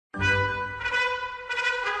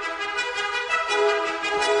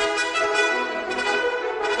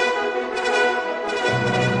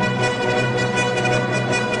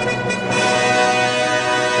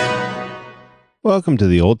Welcome to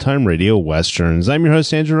the Old Time Radio Westerns. I'm your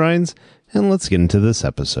host, Andrew Rhynes, and let's get into this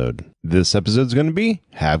episode. This episode is going to be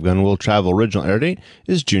Have Gun Will Travel. Original air date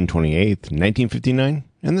is June 28th, 1959,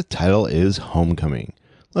 and the title is Homecoming.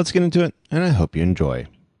 Let's get into it, and I hope you enjoy.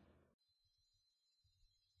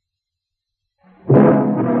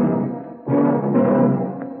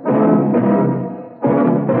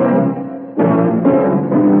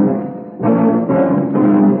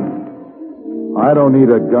 I don't need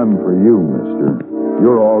a gun for you, mister.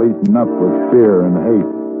 You're all eaten up with fear and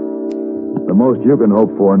hate. The most you can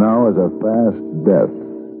hope for now is a fast death.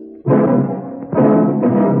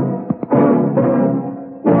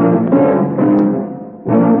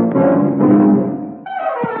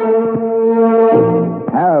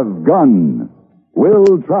 Have Gun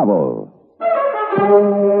Will Travel.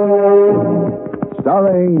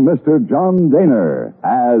 Starring Mr. John Dehner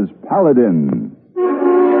as Paladin.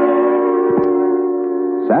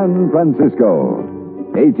 San Francisco,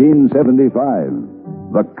 1875.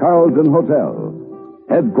 The Carlton Hotel,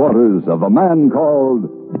 headquarters of a man called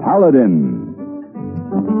Paladin.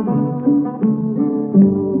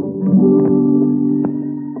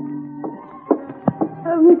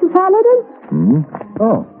 Mr. Paladin?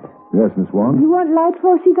 Oh, yes, Miss Wong. You want light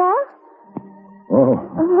for a cigar? Oh,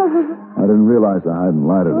 I didn't realize I hadn't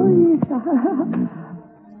lighted it.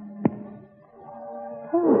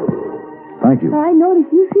 Thank you. I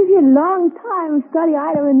noticed you sit here a long time and study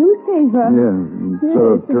item in newspaper. Yeah,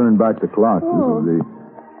 sort of turned back the clock. Oh. This is the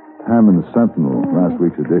Hammond Sentinel, last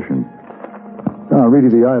week's edition. Now, I'll read you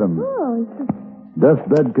the item. Oh,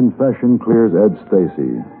 Deathbed confession clears Ed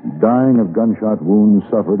Stacy. Dying of gunshot wounds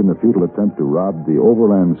suffered in a futile attempt to rob the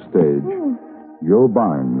Overland stage. Joe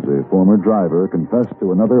Barnes, a former driver, confessed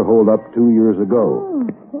to another holdup 2 years ago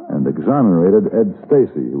and exonerated Ed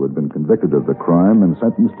Stacy, who had been convicted of the crime and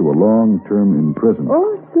sentenced to a long term in prison.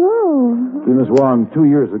 Oh, so. See, Miss Wong, 2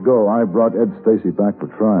 years ago, I brought Ed Stacy back for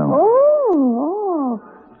trial. Oh.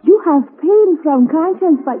 You have pain from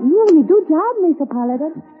conscience, but you really do job, Mr.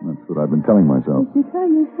 Paladin. That's what I've been telling myself. You tell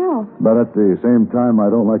yourself. But at the same time, I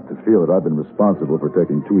don't like to feel that I've been responsible for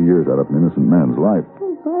taking 2 years out of an innocent man's life.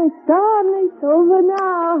 Oh, but it's done. It's over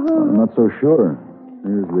now. I'm not so sure.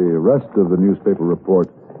 Here's the rest of the newspaper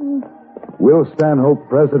report. Will Stanhope,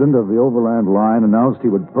 president of the Overland Line, announced he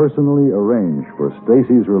would personally arrange for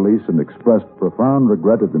Stacy's release and expressed profound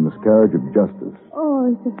regret at the miscarriage of justice. Oh,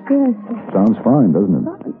 it's a good. Sounds fine, doesn't it?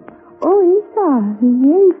 Oh, it does. It's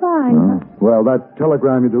very fine. Well, that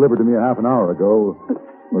telegram you delivered to me a half an hour ago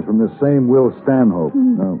was from this same Will Stanhope.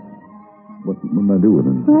 Now, what did I do with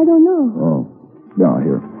him? I don't know. Oh, yeah,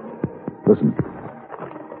 here. Listen.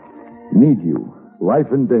 Need you. Life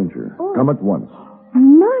in danger. Oh. Come at once.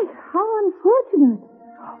 My, how unfortunate.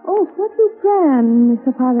 Oh, what you plan,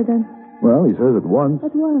 Mr. Paladin? Well, he says at once.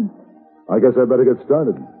 At once. I guess I'd better get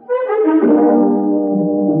started.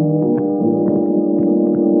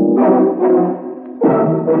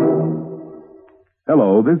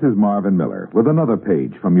 Hello, this is Marvin Miller with another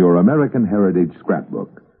page from your American Heritage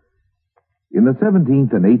Scrapbook. In the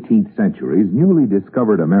 17th and 18th centuries, newly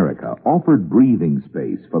discovered America offered breathing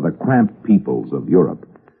space for the cramped peoples of Europe.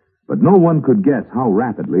 But no one could guess how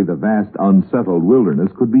rapidly the vast, unsettled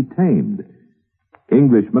wilderness could be tamed.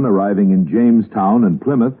 Englishmen arriving in Jamestown and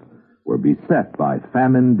Plymouth were beset by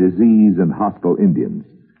famine, disease, and hostile Indians.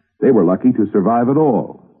 They were lucky to survive at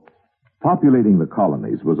all. Populating the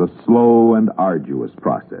colonies was a slow and arduous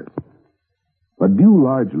process. But due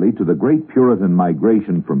largely to the great Puritan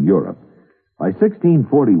migration from Europe, by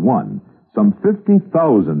 1641, some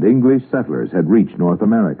 50,000 English settlers had reached North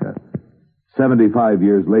America. 75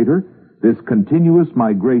 years later, this continuous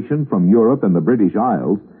migration from Europe and the British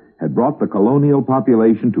Isles had brought the colonial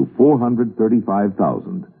population to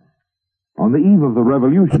 435,000. On the eve of the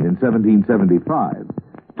Revolution in 1775,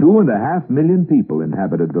 2.5 million people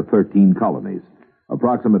inhabited the 13 colonies,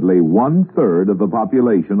 approximately 1/3 of the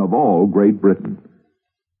population of all Great Britain.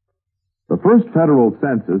 The first federal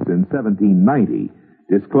census in 1790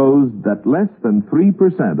 disclosed that less than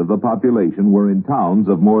 3% of the population were in towns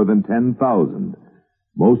of more than 10,000.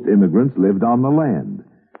 Most immigrants lived on the land,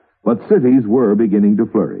 but cities were beginning to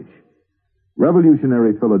flourish.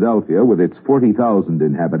 Revolutionary Philadelphia, with its 40,000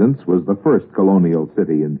 inhabitants, was the first colonial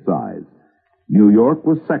city in size. New York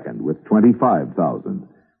was second, with 25,000.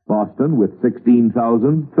 Boston, with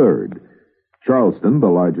 16,000, third. Charleston, the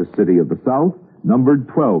largest city of the South, numbered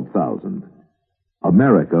 12,000.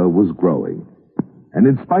 America was growing. And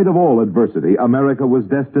in spite of all adversity, America was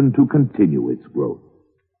destined to continue its growth.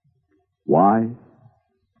 Why?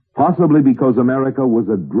 Possibly because America was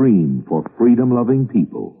a dream for freedom-loving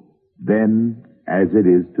people, then as it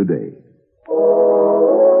is today.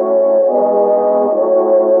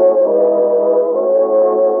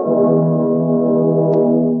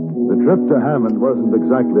 trip to Hammond wasn't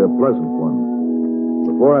exactly a pleasant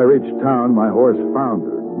one. Before I reached town, my horse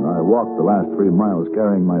foundered, and I walked the last 3 miles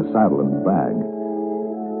carrying my saddle and bag.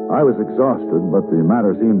 I was exhausted, but the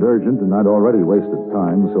matter seemed urgent, and I'd already wasted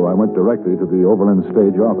time, so I went directly to the Overland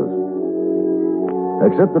Stage office.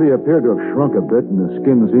 Except that he appeared to have shrunk a bit, and his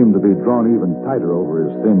skin seemed to be drawn even tighter over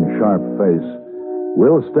his thin, sharp face,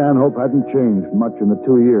 Will Stanhope hadn't changed much in the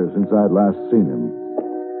 2 years since I'd last seen him.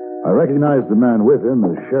 I recognized the man with him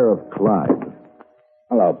as Sheriff Clyde.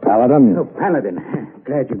 Hello, Paladin. Oh, Paladin.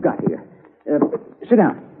 Glad you got here. Sit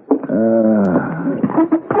down.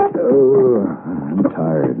 I'm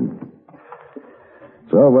tired.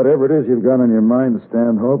 So, whatever it is you've got on your mind,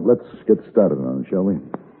 Stanhope, let's get started on it, shall we?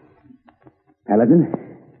 Paladin,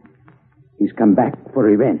 he's come back for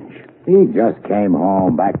revenge. He just came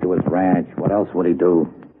home, back to his ranch. What else would he do?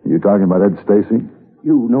 You talking about Ed Stacy?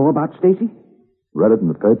 You know about Stacy? Read it in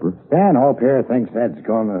the paper. Stanhope here thinks Ed's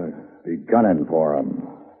going to be gunning for him.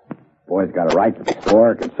 Boy's got a right to the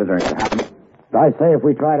score, considering it happened. I say if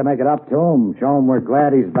we try to make it up to him, show him we're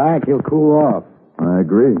glad he's back, he'll cool off. I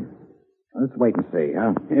agree. Let's wait and see,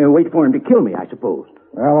 huh? Wait for him to kill me, I suppose.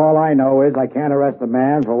 Well, all I know is I can't arrest the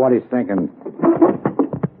man for what he's thinking.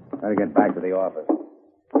 Better get back to the office.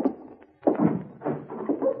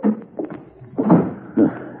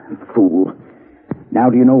 Fool. Now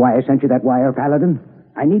do you know why I sent you that wire, Paladin?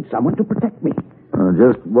 I need someone to protect me.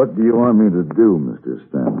 Just what do you want me to do, Mr.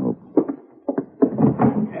 Stanhope?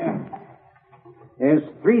 There's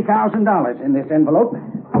 $3,000 in this envelope.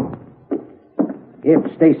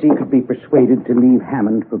 If Stacy could be persuaded to leave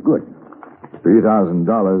Hammond for good.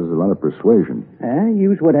 $3,000 is a lot of persuasion.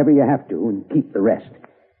 Use whatever you have to and keep the rest.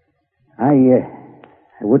 I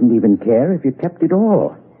wouldn't even care if you kept it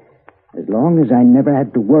all. As long as I never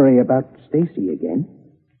had to worry about Stacy again.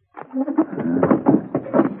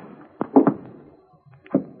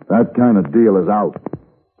 That kind of deal is out.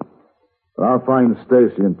 I'll find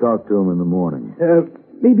Stacy and talk to him in the morning.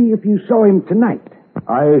 Maybe if you saw him tonight.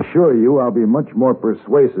 I assure you I'll be much more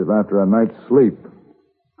persuasive after a night's sleep.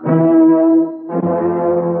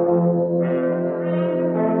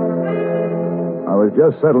 I was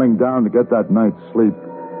just settling down to get that night's sleep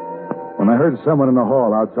when I heard someone in the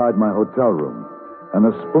hall outside my hotel room and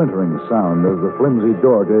a splintering sound as the flimsy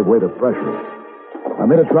door gave way to pressure. I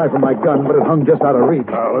made a try for my gun, but it hung just out of reach.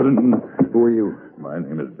 Paladin. Who are you? My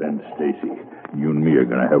name is Ben Stacy. You and me are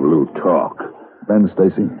going to have a little talk. Ben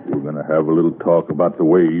Stacy? We're going to have a little talk about the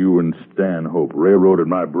way you and Stanhope railroaded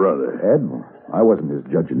my brother. Ed? I wasn't his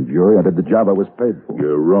judge and jury. I did the job I was paid for.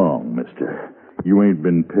 You're wrong, mister. You ain't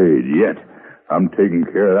been paid yet. I'm taking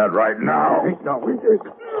care of that right now.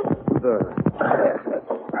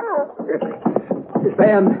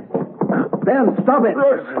 Ben, stop it.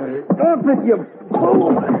 Stop it, you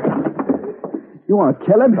fool. You want to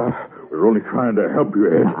kill him? We're only trying to help you,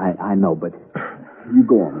 Ed. I know, but you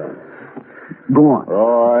go on, Ben. Go on.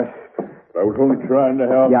 Oh, I was only trying to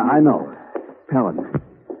help Yeah, you. I know.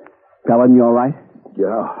 Paladin, you all right?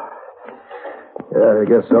 Yeah, I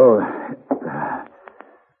guess so.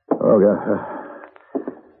 Oh, God.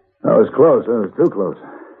 That was close. That was too close.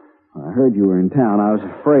 I heard you were in town. I was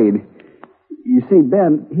afraid. You see,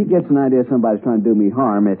 Ben, he gets an idea somebody's trying to do me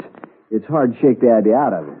harm. It's hard to shake the idea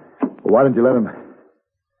out of him. Well, why didn't you let him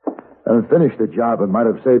finish the job? It might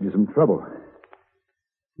have saved you some trouble.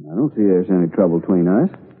 I don't see there's any trouble between us.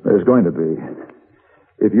 There's going to be.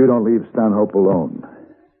 If you don't leave Stanhope alone.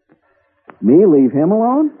 Me leave him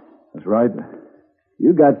alone? That's right.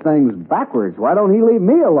 You got things backwards. Why don't he leave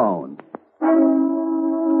me alone?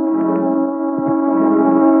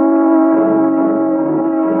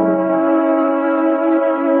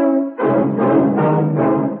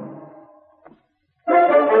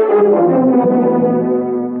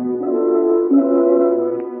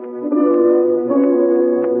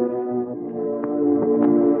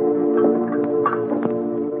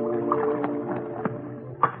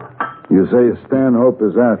 You say Stanhope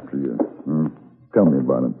is after you. Tell me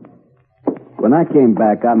about it. When I came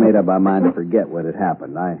back, I made up my mind to forget what had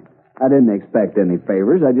happened. I didn't expect any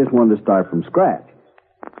favors. I just wanted to start from scratch.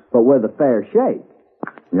 But with a fair shake.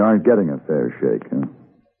 You aren't getting a fair shake, huh?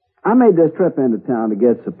 I made this trip into town to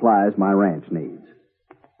get supplies my ranch needs.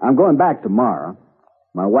 I'm going back tomorrow.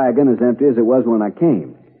 My wagon is empty as it was when I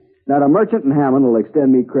came. Now, the merchant in Hammond will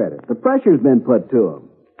extend me credit. The pressure's been put to him.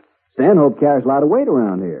 Stanhope carries a lot of weight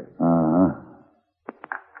around here. Uh-huh.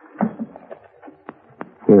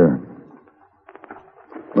 Here.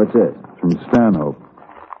 What's this? From Stanhope.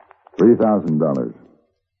 $3,000.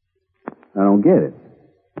 I don't get it.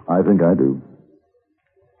 I think I do.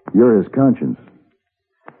 You're his conscience.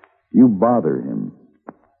 You bother him.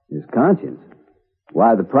 His conscience?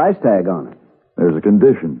 Why the price tag on it? There's a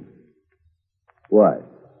condition. What?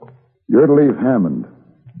 You're to leave Hammond.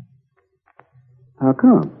 How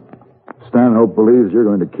come? Stanhope believes you're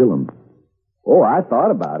going to kill him. Oh, I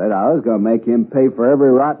thought about it. I was going to make him pay for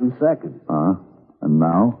every rotten second. And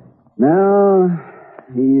now? No,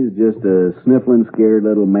 he's just a sniffling, scared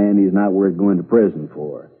little man he's not worth going to prison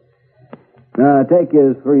for. Now, take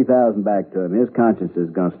his $3,000 back to him. His conscience is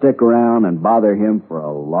going to stick around and bother him for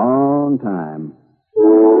a long time.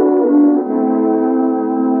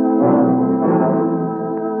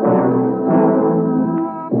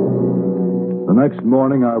 The next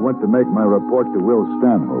morning, I went to make my report to Will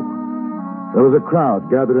Stanhope. There was a crowd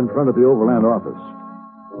gathered in front of the Overland office.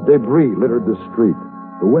 Debris littered the street.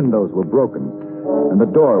 The windows were broken, and the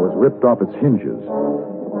door was ripped off its hinges.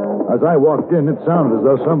 As I walked in, it sounded as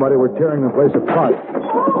though somebody were tearing the place apart.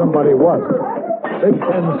 Somebody was. Big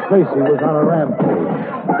Ben Stacy was on a rampage.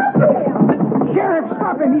 Sheriff,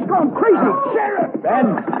 stop him. He's going crazy. Sheriff! Ben,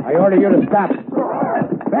 I order you to stop.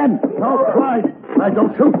 Ben! No, Clyde. I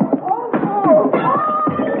don't shoot.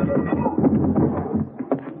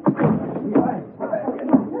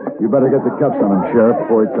 You better get the cuffs on him, Sheriff,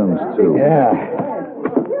 before he comes to. Yeah.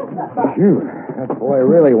 Phew, that boy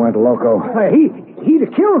really went loco. He'd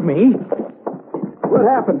have killed me. What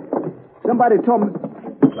happened? Somebody told me...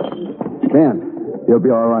 Ben. He'll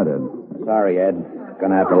be all right, Ed. Sorry, Ed.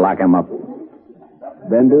 Gonna have to lock him up.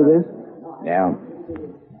 Ben do this? Yeah.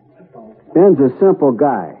 Ben's a simple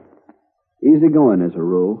guy. Easygoing as a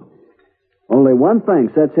rule. Only one thing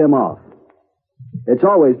sets him off. It's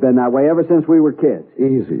always been that way ever since we were kids.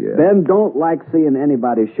 Easy, Ed. Ben don't like seeing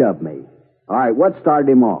anybody shove me. All right, what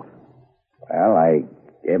started him off? Well, I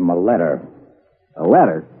gave him a letter. A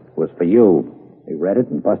letter? It was for you. He read it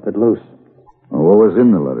and busted loose. Well, what was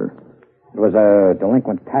in the letter? It was a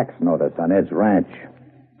delinquent tax notice on Ed's ranch.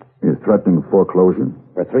 He's threatening foreclosure?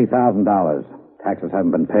 For $3,000. Taxes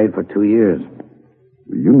haven't been paid for 2 years.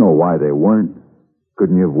 You know why they weren't.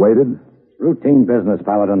 Couldn't you have waited? Routine business,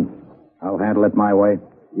 Paladin. I'll handle it my way.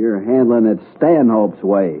 You're handling it Stanhope's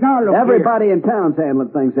way. Now, look Everybody in town's handling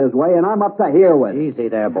things his way, and I'm up to here with it. Easy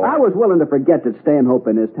there, boy. I was willing to forget that Stanhope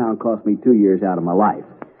in this town cost me 2 years out of my life.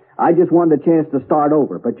 I just wanted a chance to start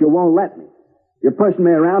over, but you won't let me. You're pushing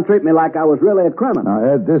me around, treat me like I was really a criminal.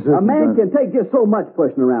 Now, Ed, this is... A man can take just so much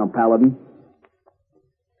pushing around, Paladin.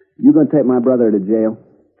 You gonna take my brother to jail?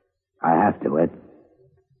 I have to, Ed.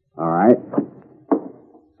 All right.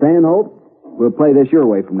 Stanhope, we'll play this your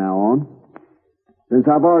way from now on. Since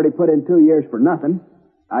I've already put in 2 years for nothing,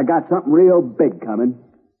 I got something real big coming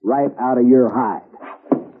right out of your hide.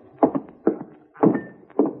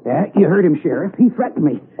 Yeah, you heard him, Sheriff. He threatened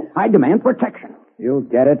me. I demand protection. You'll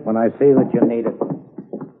get it when I see that you need it.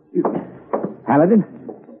 Paladin?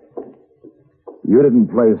 You didn't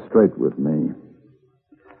play straight with me.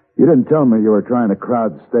 You didn't tell me you were trying to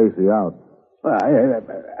crowd Stacy out. Well,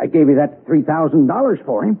 I gave you that $3,000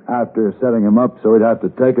 for him. After setting him up so he'd have to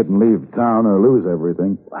take it and leave town or lose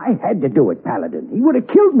everything. I had to do it, Paladin. He would have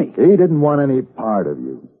killed me. He didn't want any part of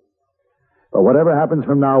you. But whatever happens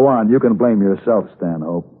from now on, you can blame yourself,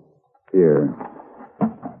 Stanhope. Here.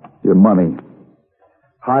 Your money.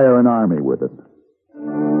 Hire an army with it.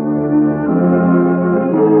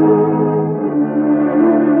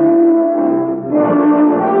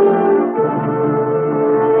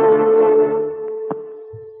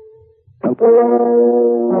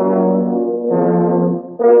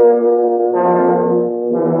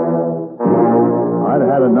 I'd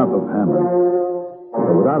had enough of Hammond.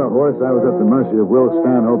 But without a horse, I was at the mercy of Will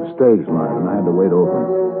Stanhope's stage line, and I had to wait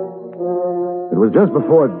over. It was just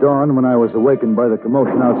before dawn when I was awakened by the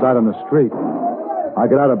commotion outside on the street. I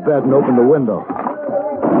got out of bed and opened the window.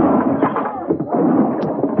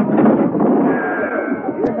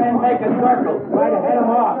 You men make a circle. Try to head him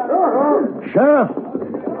off. Sheriff!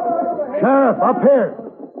 Sheriff, up here!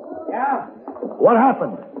 Yeah? What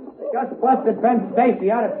happened? Just busted Ben Stacy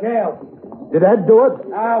out of jail. Did Ed do it?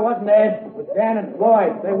 No, it wasn't Ed. It was Dan and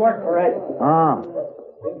Floyd. They worked for Ed. Ah.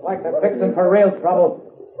 Seems like they're fixing for real trouble.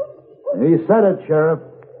 He said it, Sheriff.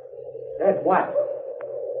 Said what?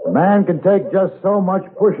 A man can take just so much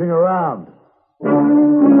pushing around.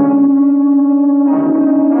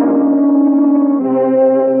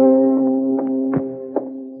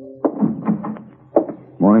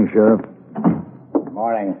 Morning, Sheriff.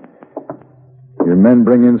 Morning. Your men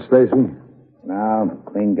bring in Stacy? No,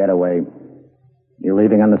 clean getaway. You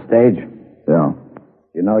leaving on the stage? Yeah.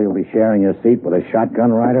 You know you'll be sharing your seat with a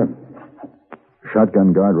shotgun rider?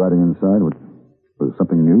 Shotgun guard riding inside? Was it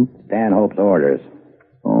something new? Stanhope's orders.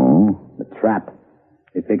 Oh? The trap.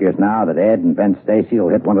 He figures now that Ed and Ben Stacy will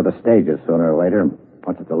hit one of the stages sooner or later.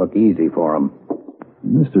 Wants it to look easy for him.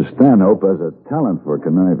 Mr. Stanhope has a talent for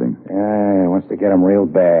conniving. Yeah, he wants to get him real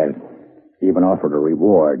bad. Even offered a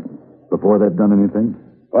reward. Before they've done anything?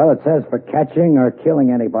 Well, it says for catching or killing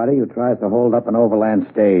anybody who tries to hold up an overland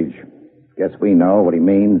stage. Guess we know what he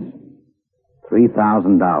means.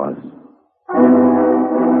 $3,000.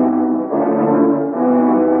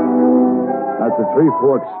 At the Three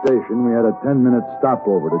Forks station, we had a 10-minute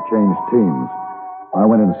stopover to change teams. I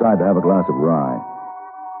went inside to have a glass of rye.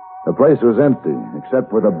 The place was empty,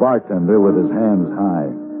 except for the bartender with his hands high,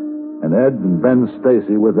 and Ed and Ben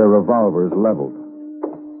Stacy with their revolvers leveled.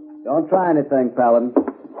 Don't try anything, Paladin.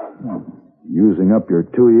 Using up your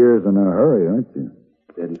 2 years in a hurry, aren't you?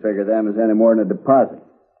 Didn't figure them as any more than a deposit.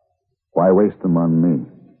 Why waste them on me?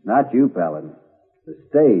 Not you, Paladin. The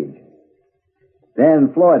stage. Dan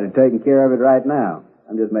and Floyd are taking care of it right now.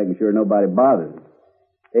 I'm just making sure nobody bothers them.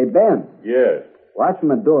 Hey, Ben. Yes, Watch from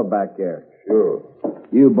the door back there. sure.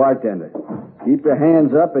 You, bartender. Keep your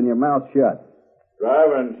hands up and your mouth shut.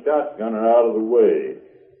 Driver and shotgun are out of the way.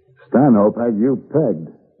 Stanhope had you pegged.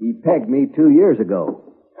 He pegged me 2 years ago.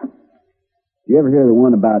 You ever hear the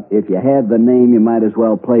one about if you had the name, you might as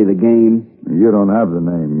well play the game? You don't have the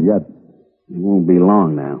name yet. It won't be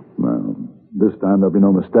long now. Well, this time there'll be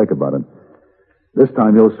no mistake about it. This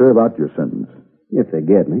time you'll serve out your sentence. If they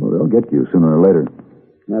get me. Well, they'll get you sooner or later.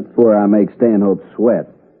 Not before I make Stanhope sweat.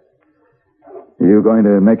 You going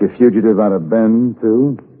to make a fugitive out of Ben,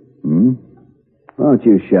 too? Why don't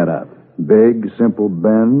you shut up? Big, simple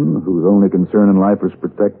Ben, whose only concern in life is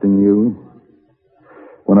protecting you?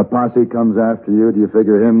 When a posse comes after you, do you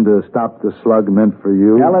figure him to stop the slug meant for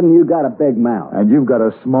you? Ellen, you got a big mouth. And you've got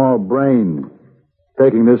a small brain.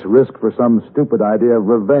 Taking this risk for some stupid idea of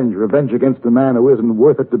revenge. Revenge against a man who isn't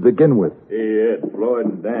worth it to begin with. Hey, Ed, Floyd,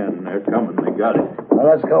 and Dan, they're coming. They got it. Well,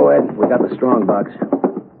 let's go, Ed. We got the strong box.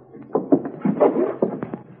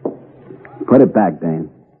 Put it back, Dan.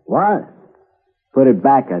 What? Put it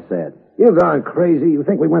back, I said. You've gone crazy. You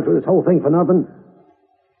think we went through this whole thing for nothing?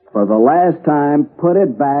 For the last time, put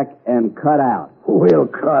it back and cut out. We'll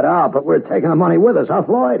cut out, but we're taking the money with us, huh,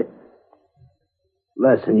 Floyd?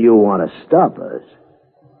 Listen, you want to stop us.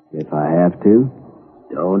 If I have to.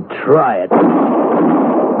 Don't try it.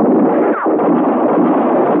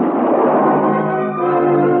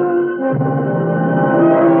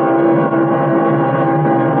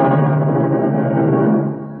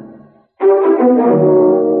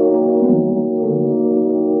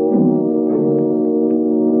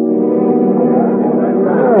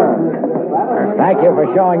 Thank you for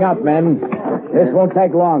showing up, men. This won't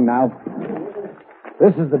take long now.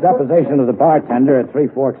 This is the deposition of the bartender at Three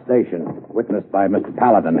Forks Station, witnessed by Mr.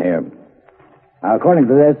 Paladin here. Now, according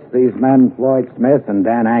to this, these men, Floyd Smith and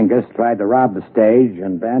Dan Angus, tried to rob the stage,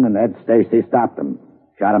 and Ben and Ed Stacy stopped them,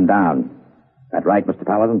 shot them down. That right, Mr.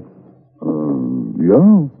 Paladin?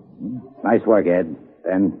 Yeah. Nice work, Ed.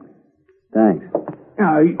 Ben? Thanks.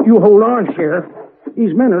 Now, you hold on, Sheriff.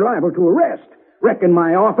 These men are liable to arrest. Wreck in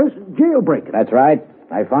my office, jailbreaking. That's right.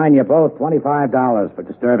 I fine you both $25 for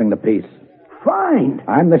disturbing the peace. Fine.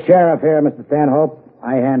 I'm the sheriff here, Mr. Stanhope.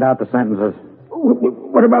 I hand out the sentences.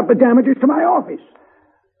 What about the damages to my office?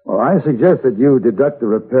 Well, I suggest that you deduct the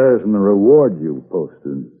repairs from the reward you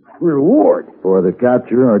posted. Reward? For the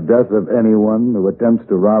capture or death of anyone who attempts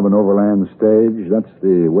to rob an overland stage. That's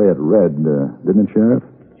the way it read, didn't it, Sheriff?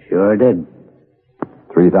 Sure did.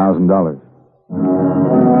 $3,000.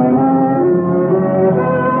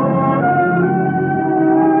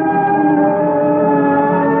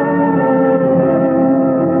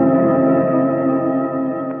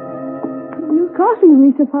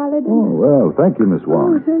 Mr. Paladin. Oh, well, thank you, Miss Oh,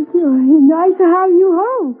 Wong. thank you. It's nice to have you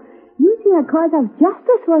home. You see a cause of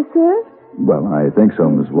justice was served. Well, I think so,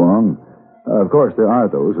 Miss Wong. Of course, there are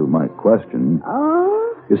those who might question.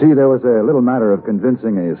 Oh? You see, there was a little matter of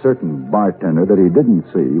convincing a certain bartender that he didn't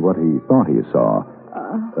see what he thought he saw.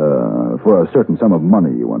 For a certain sum of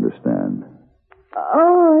money, you understand.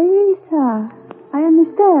 Oh, yes, sir. I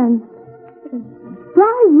understand.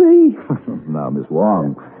 Bribery. Now, Miss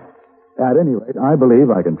Wong, at any rate, I believe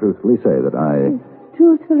I can truthfully say that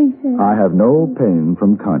Truthfully say. I have no pain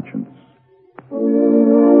from conscience.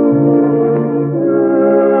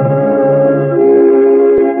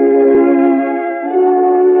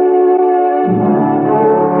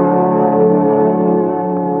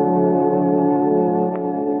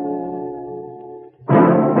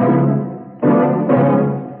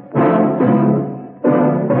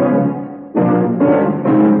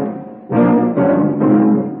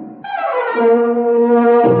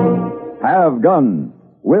 Have Gun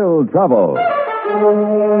Will Travel.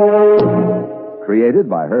 Created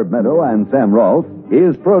by Herb Meadow and Sam Rolfe,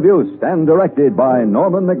 is produced and directed by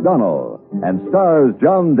Norman McDonald. and stars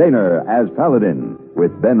John Daner as Paladin,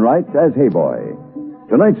 with Ben Wright as Hayboy.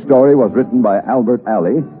 Tonight's story was written by Albert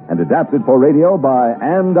Alley and adapted for radio by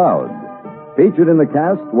Ann Dowd. Featured in the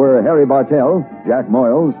cast were Harry Bartell, Jack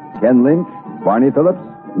Moyles, Ken Lynch, Barney Phillips,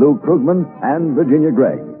 Lou Krugman, and Virginia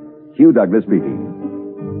Gregg. Hugh Douglas speaking.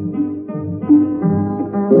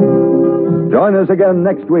 Join us again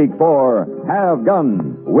next week for Have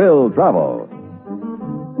Gun, Will Travel.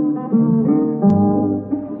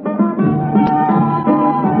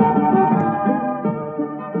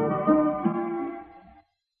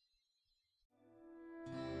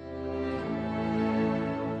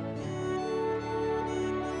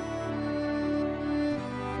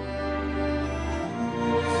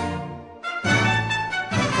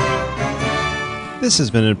 This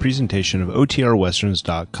has been a presentation of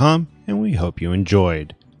OTRWesterns.com, and we hope you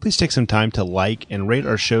enjoyed. Please take some time to like and rate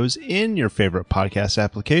our shows in your favorite podcast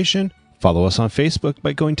application. Follow us on Facebook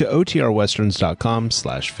by going to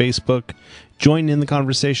OTRWesterns.com/Facebook. Join in the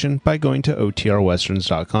conversation by going to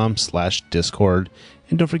OTRWesterns.com/Discord.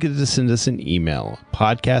 And don't forget to send us an email,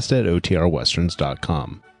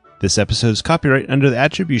 podcast@OTRWesterns.com. This episode is copyright under the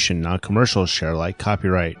Attribution Non-Commercial Share Alike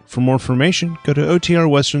copyright. For more information, go to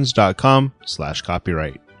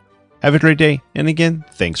OTRWesterns.com/copyright. Have a great day, and again,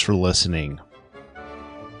 thanks for listening.